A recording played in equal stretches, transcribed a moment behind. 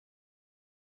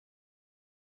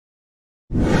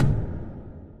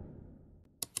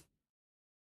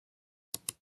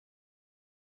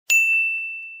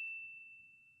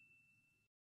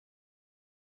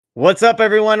What's up,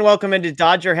 everyone? Welcome into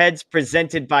Dodger Heads,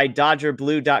 presented by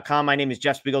DodgerBlue.com. My name is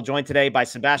Jeff Spiegel, joined today by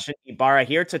Sebastian Ibarra,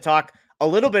 here to talk a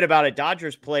little bit about a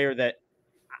Dodgers player that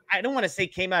I don't want to say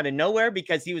came out of nowhere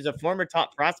because he was a former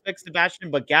top prospect,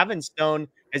 Sebastian, but Gavin Stone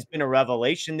has been a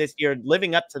revelation this year,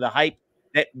 living up to the hype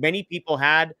that many people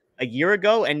had a year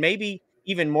ago, and maybe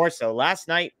even more so. Last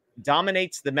night,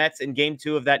 dominates the Mets in game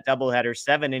 2 of that doubleheader,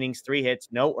 7 innings, 3 hits,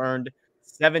 no earned,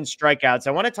 7 strikeouts.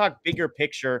 I want to talk bigger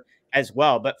picture as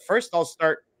well, but first I'll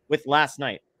start with last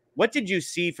night. What did you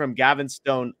see from Gavin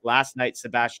Stone last night,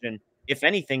 Sebastian, if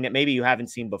anything, that maybe you haven't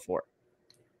seen before?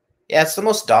 Yeah, it's the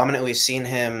most dominant we've seen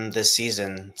him this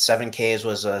season. 7 Ks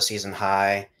was a season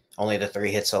high, only the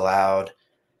 3 hits allowed.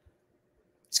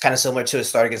 It's kind of similar to his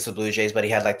start against the Blue Jays, but he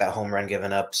had like that home run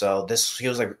given up. So he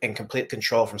was like in complete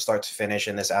control from start to finish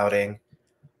in this outing.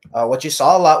 What you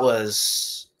saw a lot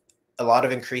was a lot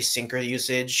of increased sinker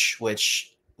usage,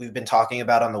 which we've been talking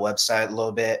about on the website a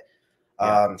little bit.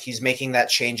 Yeah. He's making that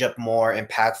changeup more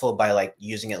impactful by like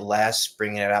using it less,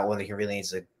 bringing it out when he really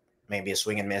needs to, maybe a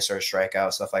swing and miss or a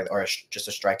strikeout, stuff like that, or just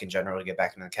a strike in general to get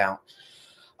back in the count.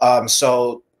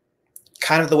 So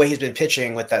kind of the way he's been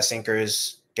pitching with that sinker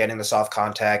is getting the soft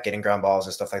contact, getting ground balls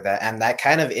and stuff like that. And that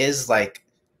kind of is like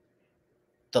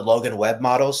the Logan Webb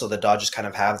model. So the Dodgers kind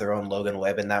of have their own Logan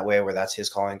Webb in that way, where that's his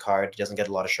calling card. He doesn't get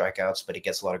a lot of strikeouts, but he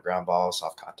gets a lot of ground balls,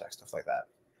 soft contact, stuff like that.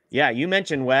 Yeah, you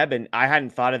mentioned Webb, and I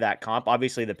hadn't thought of that comp.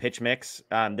 Obviously, the pitch mix,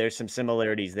 there's some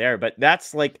similarities there, but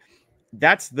that's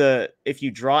if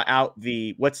you draw out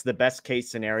what's the best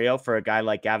case scenario for a guy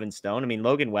like Gavin Stone. I mean,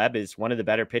 Logan Webb is one of the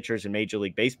better pitchers in Major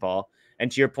League Baseball.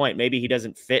 And to your point, maybe he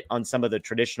doesn't fit on some of the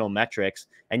traditional metrics.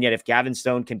 And yet if Gavin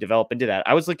Stone can develop into that,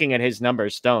 I was looking at his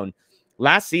numbers, Stone.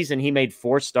 Last season, he made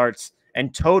 4 starts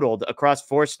and totaled across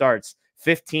 4 starts,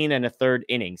 15 and a third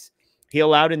innings. He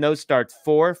allowed in those starts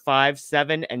 4, 5,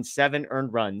 7, and 7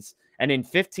 earned runs. And in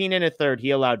 15 and a third, he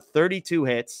allowed 32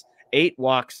 hits, 8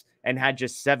 walks, and had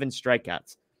just 7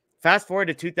 strikeouts. Fast forward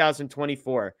to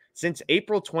 2024. Since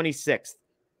April 26th,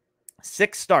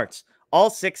 6 starts. All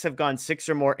 6 have gone 6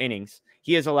 or more innings.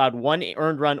 He has allowed 1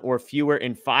 earned run or fewer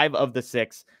in 5 of the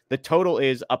 6. The total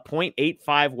is a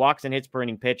 .85 walks and hits per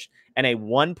inning pitched and a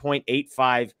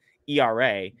 1.85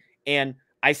 ERA. And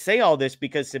I say all this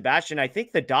because, Sebastian, I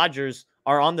think the Dodgers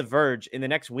are on the verge in the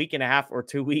next week and a half or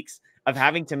 2 weeks of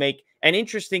having to make an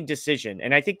interesting decision.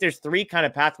 And I think there's 3 kind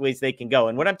of pathways they can go.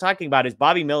 And what I'm talking about is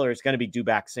Bobby Miller is going to be due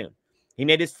back soon. He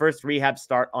made his first rehab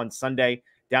start on Sunday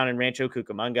down in Rancho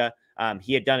Cucamonga.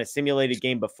 He had done a simulated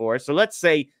game before. So let's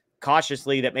say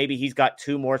cautiously that maybe he's got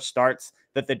 2 more starts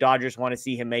that the Dodgers want to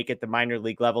see him make at the minor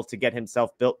league level to get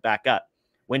himself built back up.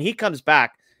 When he comes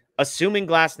back, assuming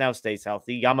Glasnow stays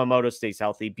healthy, Yamamoto stays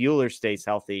healthy, Buehler stays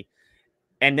healthy,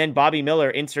 and then Bobby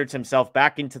Miller inserts himself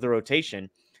back into the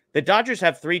rotation, the Dodgers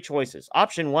have 3 choices.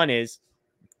 Option 1 is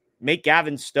make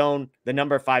Gavin Stone the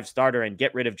number 5 starter and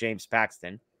get rid of James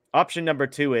Paxton. Option number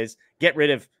 2 is get rid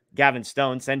of Gavin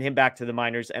Stone, send him back to the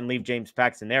minors and leave James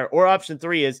Paxton there. Or option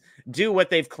 3 is do what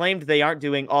they've claimed they aren't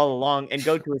doing all along and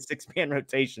go to a 6-man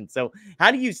rotation. So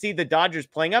how do you see the Dodgers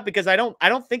playing up? Because I don't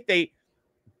think they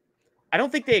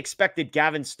expected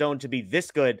Gavin Stone to be this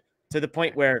good to the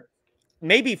point where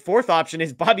maybe 4th option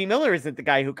is Bobby Miller isn't the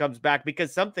guy who comes back,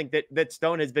 because some think that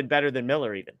Stone has been better than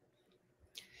Miller even.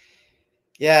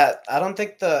 Yeah, I don't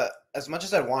think as much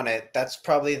as I want it, that's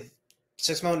probably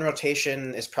 6-man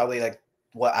rotation is probably like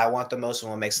what I want the most and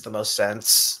what makes the most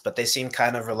sense. But they seem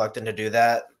kind of reluctant to do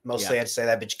that. Mostly I'd say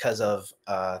that because of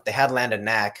they had Landon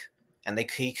Knack, and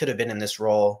he could have been in this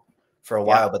role for a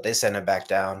while, but they sent him back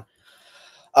down.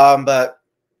 But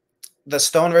the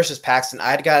Stone versus Paxton,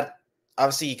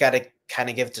 obviously you got to kind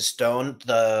of give it to Stone.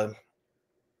 The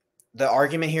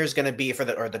argument here is going to be for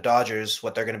the Dodgers,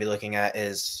 what they're going to be looking at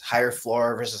is higher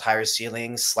floor versus higher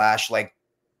ceiling / like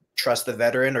trust the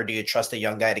veteran, or do you trust a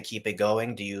young guy to keep it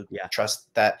going? Do you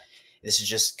trust that this is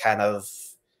just kind of,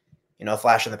 a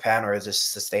flash in the pan, or is this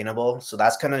sustainable? So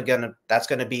that's going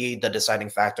to be the deciding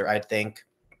factor. I think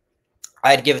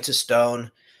I'd give it to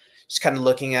Stone. Just kind of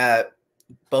looking at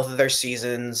both of their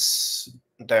seasons,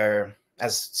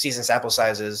 as season sample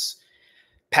sizes.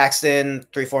 Paxton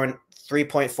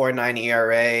 3.49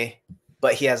 ERA,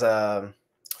 but he has a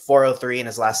 4.03 in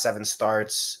his last 7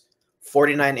 starts,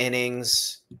 49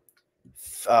 innings,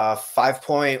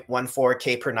 5.14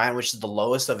 K per 9, which is the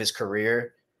lowest of his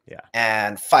career. Yeah.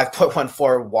 And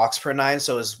 5.14 walks per 9.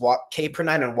 So his K per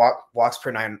 9 and walks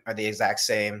per 9 are the exact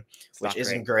same, which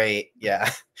isn't great. Yeah.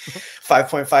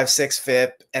 5.56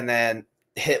 FIP. And then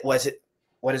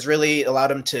what has really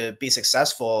allowed him to be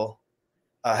successful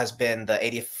has been the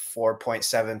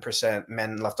 84.7%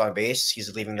 men left on base.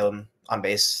 He's leaving them on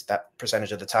base that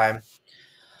percentage of the time.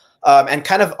 And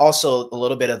kind of also a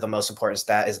little bit of the most important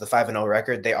stat is the 5-0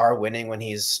 record. They are winning when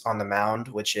he's on the mound,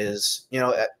 which is,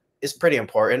 is pretty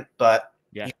important. But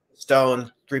yeah,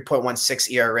 Stone,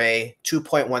 3.16 ERA,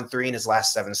 2.13 in his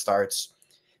last 7 starts,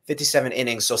 57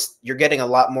 innings. So you're getting a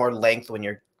lot more length when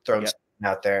you're throwing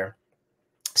out there.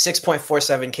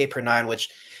 6.47 K per 9, which,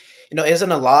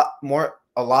 isn't a lot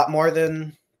more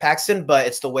than Paxton, but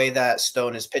it's the way that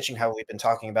Stone is pitching, how we've been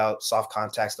talking about soft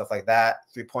contact, stuff like that.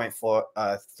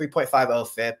 3.50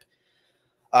 FIP.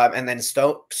 And then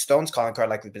Stone's calling card,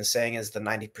 like we've been saying, is the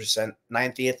 90th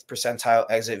percentile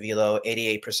exit velo,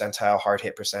 88th percentile hard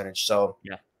hit percentage. So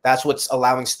that's what's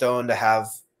allowing Stone to have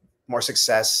more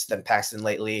success than Paxton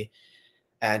lately,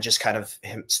 and just kind of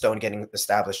Stone getting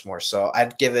established more. So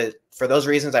I'd give it, for those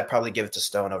reasons, I'd probably give it to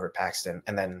Stone over Paxton.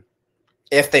 And then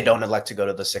if they don't elect to go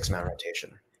to the 6-man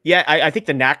rotation. Yeah, I think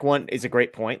the Knack one is a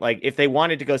great point. Like, if they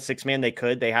wanted to go 6-man, they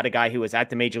could. They had a guy who was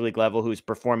at the major league level who's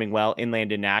performing well in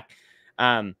Landon Knack.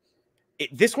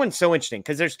 This one's so interesting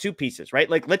because there's 2 pieces, right?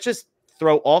 Like, let's just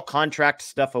throw all contract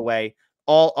stuff away,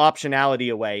 all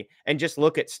optionality away, and just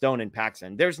look at Stone and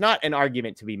Paxton. There's not an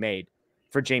argument to be made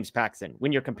for James Paxton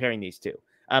when you're comparing these two.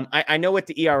 I know what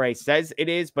the ERA says it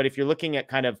is, but if you're looking at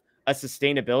kind of a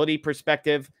sustainability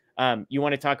perspective, you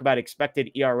want to talk about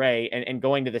expected ERA and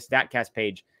going to the StatCast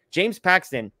page. James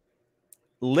Paxton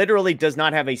literally does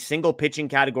not have a single pitching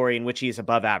category in which he is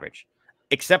above average,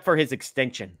 except for his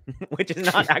extension, which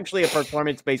is not actually a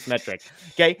performance-based metric.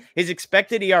 Okay. His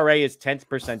expected ERA is 10th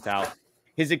percentile.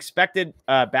 His expected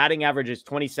batting average is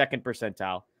 22nd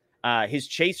percentile. His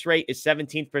chase rate is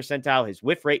 17th percentile. His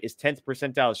whiff rate is 10th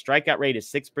percentile. His strikeout rate is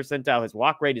 6th percentile. His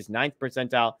walk rate is 9th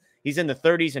percentile. He's in the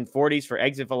 30s and 40s for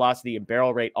exit velocity and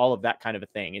barrel rate, all of that kind of a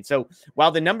thing. And so while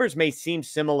the numbers may seem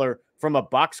similar from a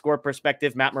box score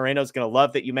perspective, Matt Moreno's going to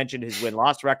love that you mentioned his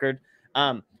win-loss record.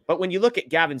 But when you look at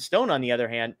Gavin Stone, on the other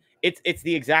hand, it's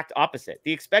the exact opposite.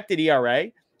 The expected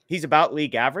ERA, he's about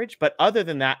league average. But other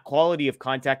than that, quality of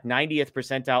contact, 90th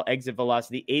percentile exit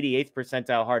velocity, 88th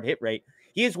percentile hard hit rate.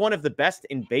 He is one of the best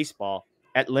in baseball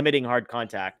at limiting hard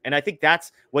contact. And I think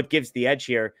that's what gives the edge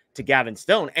here to Gavin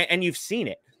Stone. And you've seen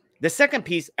it. The second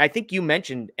piece, I think you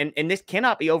mentioned, and this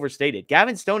cannot be overstated,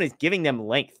 Gavin Stone is giving them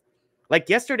length. Like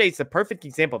yesterday's the perfect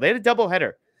example. They had a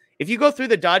doubleheader. If you go through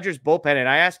the Dodgers bullpen and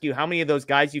I ask you how many of those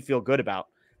guys you feel good about,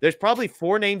 there's probably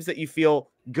 4 names that you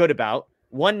feel good about,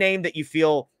 1 name that you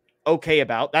feel okay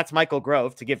about. That's Michael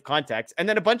Grove, to give context. And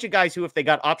then a bunch of guys who, if they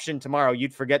got optioned tomorrow,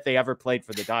 you'd forget they ever played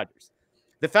for the Dodgers.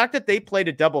 The fact that they played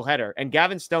a doubleheader and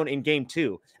Gavin Stone in game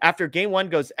 2, after game 1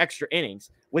 goes extra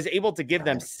innings, was able to give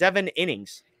them 7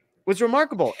 innings was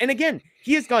remarkable. And again,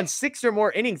 he has gone 6 or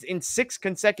more innings in 6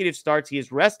 consecutive starts. He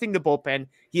is resting the bullpen.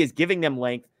 He is giving them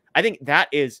length. I think that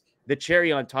is the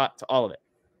cherry on top to all of it.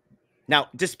 Now,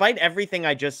 despite everything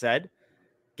I just said,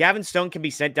 Gavin Stone can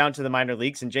be sent down to the minor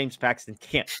leagues and James Paxton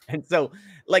can't. And so,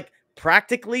 like,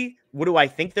 practically, what do I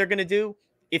think they're going to do?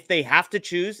 If they have to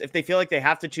choose, if they feel like they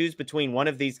have to choose between one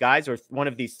of these guys or one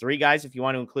of these 3 guys, if you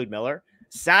want to include Miller,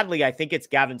 sadly, I think it's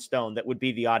Gavin Stone that would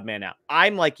be the odd man out.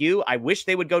 I'm like you. I wish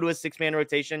they would go to a 6-man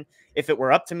rotation. If it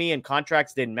were up to me and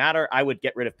contracts didn't matter, I would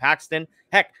get rid of Paxton.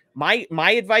 Heck, my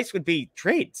advice would be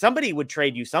trade. Somebody would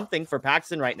trade you something for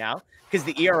Paxton right now because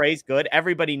the ERA is good.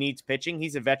 Everybody needs pitching.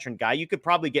 He's a veteran guy. You could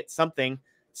probably get something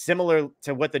similar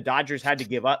to what the Dodgers had to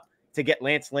give up to get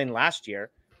Lance Lynn last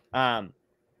year.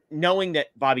 Knowing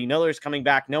that Bobby Miller is coming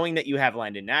back, knowing that you have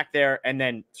Landon Knack there, and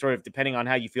then sort of depending on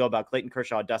how you feel about Clayton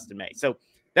Kershaw, Dustin May. So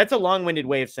that's a long-winded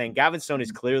way of saying Gavin Stone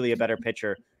is clearly a better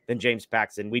pitcher than James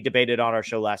Paxton. We debated on our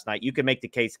show last night. You can make the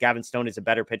case Gavin Stone is a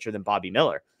better pitcher than Bobby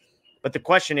Miller. But the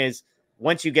question is,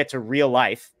 once you get to real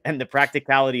life and the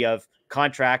practicality of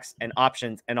contracts and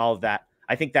options and all of that,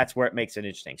 I think that's where it makes it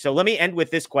interesting. So let me end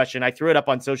with this question. I threw it up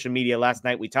on social media last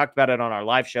night. We talked about it on our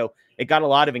live show. It got a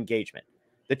lot of engagement.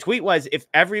 The tweet was, if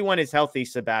everyone is healthy,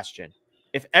 Sebastian,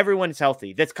 if everyone is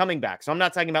healthy, that's coming back. So I'm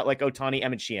not talking about like Ohtani,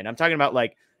 Emmett Sheehan. I'm talking about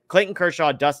like Clayton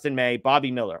Kershaw, Dustin May,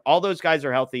 Bobby Miller. All those guys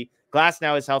are healthy. Glass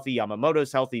now is healthy.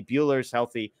 Yamamoto's healthy. Buehler's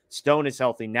healthy. Stone is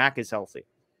healthy. Knack is healthy.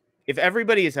 If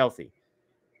everybody is healthy,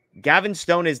 Gavin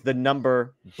Stone is the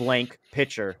number blank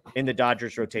pitcher in the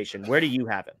Dodgers rotation. Where do you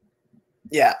have him?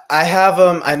 Yeah, I have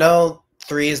him. I know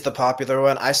 3 is the popular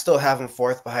one. I still have him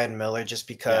 4th behind Miller just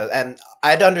because, and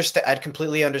I'd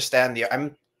completely understand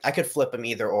I could flip him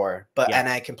either or, but, and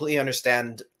I completely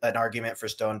understand an argument for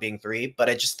Stone being 3, but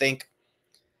I just think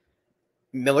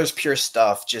Miller's pure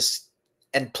stuff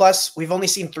and plus we've only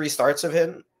seen 3 starts of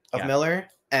Miller.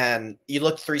 And you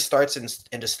look 3 starts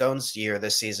into Stone's year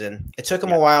this season. It took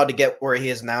him a while to get where he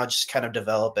is now, just kind of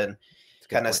develop and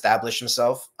kind of establish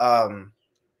himself.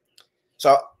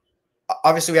 So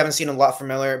obviously we haven't seen a lot from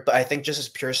Miller, but I think just his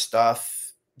pure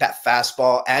stuff, that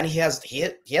fastball, and he has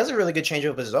a really good changeup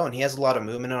of his own. He has a lot of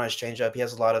movement on his changeup. He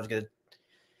has a lot of good,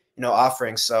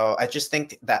 offerings. So I just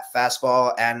think that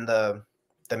fastball and the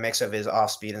mix of his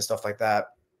off speed and stuff like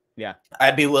that. Yeah,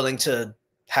 I'd be willing to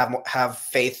have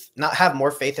faith, not have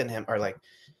more faith in him, or like,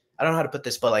 I don't know how to put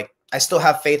this, but like, I still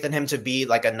have faith in him to be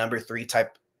like a number 3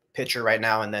 type pitcher right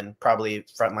now, and then probably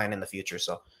frontline in the future.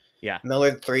 So yeah,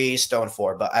 Miller 3, Stone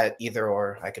 4, but I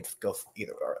could go for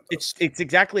either or. It's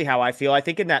exactly how I feel. I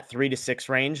think in that 3 to 6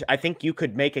 range, I think you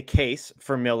could make a case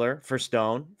for Miller, for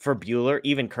Stone, for Buehler,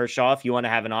 even Kershaw, if you want to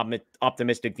have an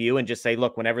optimistic view and just say,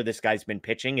 look, whenever this guy's been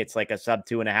pitching, it's like a sub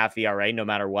 2.5 ERA, no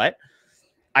matter what.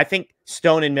 I think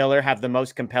Stone and Miller have the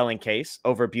most compelling case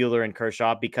over Buehler and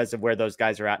Kershaw because of where those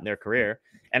guys are at in their career.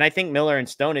 And I think Miller and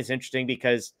Stone is interesting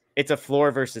because it's a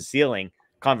floor versus ceiling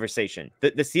conversation.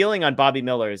 The ceiling on Bobby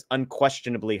Miller is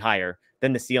unquestionably higher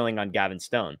than the ceiling on Gavin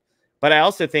Stone. But I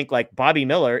also think like Bobby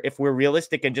Miller, if we're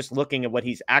realistic and just looking at what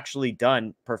he's actually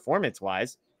done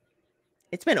performance-wise,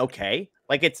 it's been okay.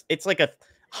 Like it's like a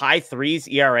high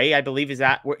 3s ERA, I believe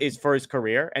is for his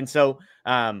career. And so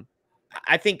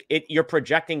I think you're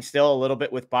projecting still a little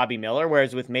bit with Bobby Miller,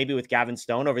 whereas with Gavin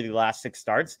Stone over the last 6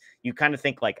 starts, you kind of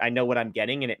think like, I know what I'm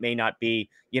getting, and it may not be,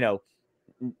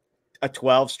 a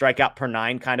 12 strikeout per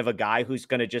 9 kind of a guy who's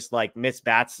going to just like miss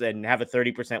bats and have a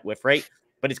 30% whiff rate,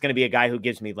 but it's going to be a guy who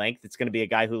gives me length. It's going to be a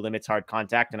guy who limits hard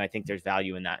contact. And I think there's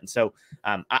value in that. And so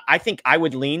I think I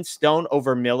would lean Stone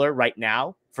over Miller right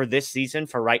now for this season,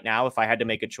 for right now, if I had to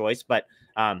make a choice. But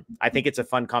I think it's a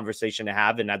fun conversation to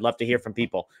have, and I'd love to hear from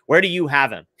people. Where do you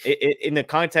have him in the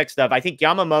context of, I think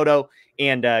Yamamoto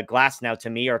and Glass now to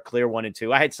me are clear 1 and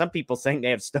 2. I had some people saying they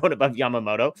have Stone above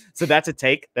Yamamoto. So that's a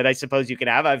take that I suppose you can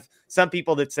have. I've some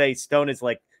people that say Stone is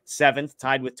like 7th,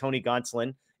 tied with Tony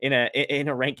Gonsolin in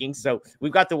a ranking. So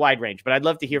we've got the wide range, but I'd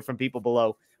love to hear from people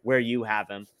below where you have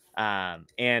him.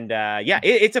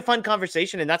 It's a fun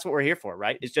conversation, and that's what we're here for,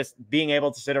 right? It's just being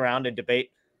able to sit around and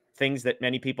debate things that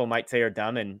many people might say are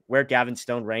dumb, and where Gavin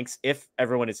Stone ranks if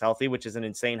everyone is healthy, which is an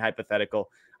insane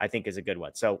hypothetical, I think is a good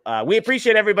one. So we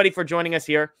appreciate everybody for joining us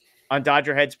here on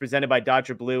Dodger Heads, presented by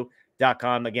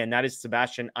DodgerBlue.com. Again, that is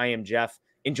Sebastian. I am Jeff.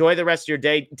 Enjoy the rest of your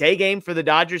day. Day game for the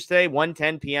Dodgers today,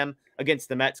 1:10 p.m. against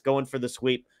the Mets, going for the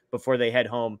sweep before they head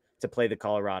home to play the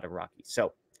Colorado Rockies.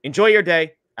 So enjoy your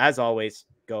day. As always,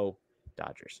 go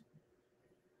Dodgers.